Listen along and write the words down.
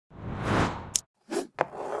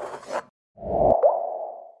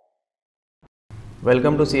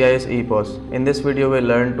Welcome to CISePOS. In this video, we'll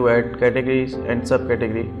learn to add categories and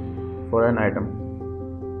subcategory for an item.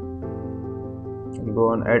 We'll go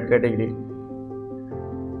on Add Category.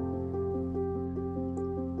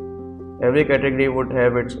 Every category would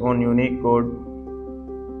have its own unique code.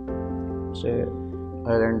 Say,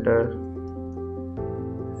 I'll enter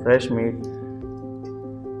fresh meat.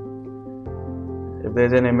 If there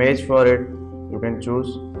is an image for it, you can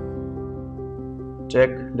choose,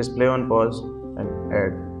 check display on pause and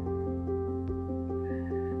add.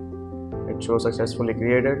 It shows successfully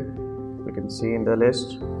created. We can see in the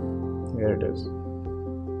list. Here it is.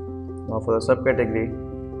 Now for the subcategory,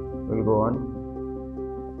 we'll go on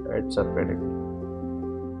add subcategory.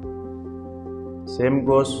 Same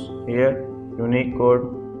goes here, unique code.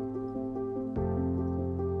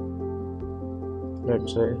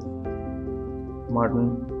 Let's say mutton,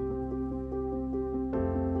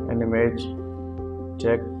 an image,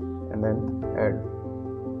 check and then add.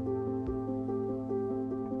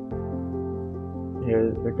 Here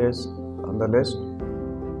it is on the list.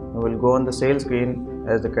 Now we'll go on the sale screen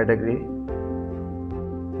as the category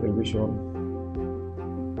will be shown.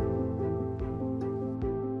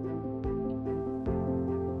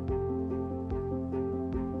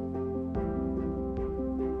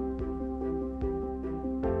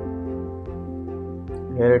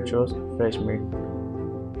 Here it shows fresh meat.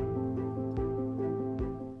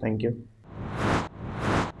 Thank you.